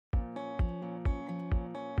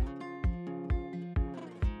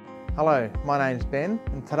Hello, my name's Ben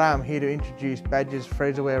and today I'm here to introduce Badger's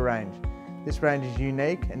freezerwear range. This range is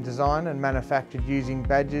unique and designed and manufactured using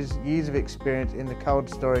Badger's years of experience in the cold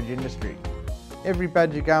storage industry. Every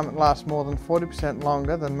Badger garment lasts more than 40%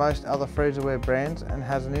 longer than most other freezerwear brands and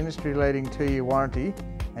has an industry-leading 2-year warranty,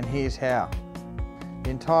 and here's how. The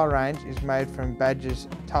entire range is made from Badger's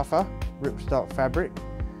tougher ripstop fabric,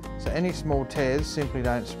 so any small tears simply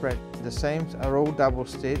don't spread. The seams are all double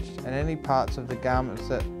stitched and any parts of the garments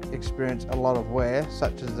that experience a lot of wear,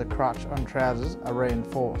 such as the crotch on trousers, are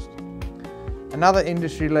reinforced. Another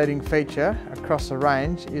industry-leading feature across the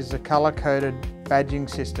range is the colour-coded badging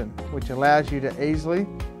system, which allows you to easily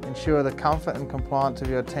ensure the comfort and compliance of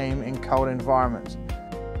your team in cold environments.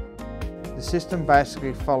 The system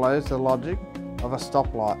basically follows the logic of a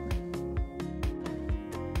stoplight.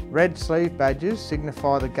 Red sleeve badges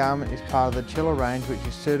signify the garment is part of the chiller range, which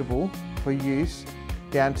is suitable for use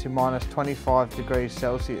down to -25 degrees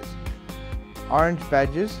Celsius. Orange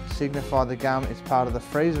badges signify the garment is part of the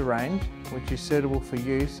freezer range, which is suitable for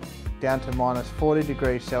use down to -40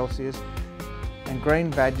 degrees Celsius, and green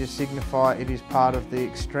badges signify it is part of the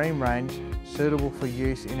extreme range, suitable for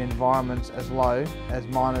use in environments as low as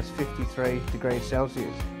 -53 degrees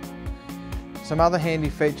Celsius. Some other handy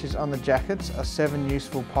features on the jackets are 7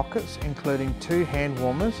 useful pockets, including 2 hand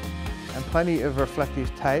warmers and plenty of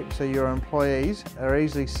reflective tape so your employees are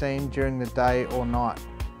easily seen during the day or night.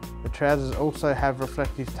 The trousers also have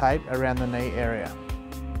reflective tape around the knee area.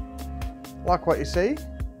 Like what you see?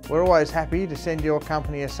 We're always happy to send your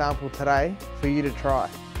company a sample today for you to try.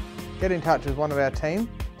 Get in touch with one of our team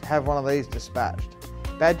to have one of these dispatched.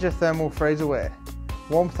 Badger Thermal Freezerwear.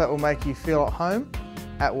 Warmth that will make you feel at home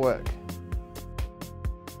at work.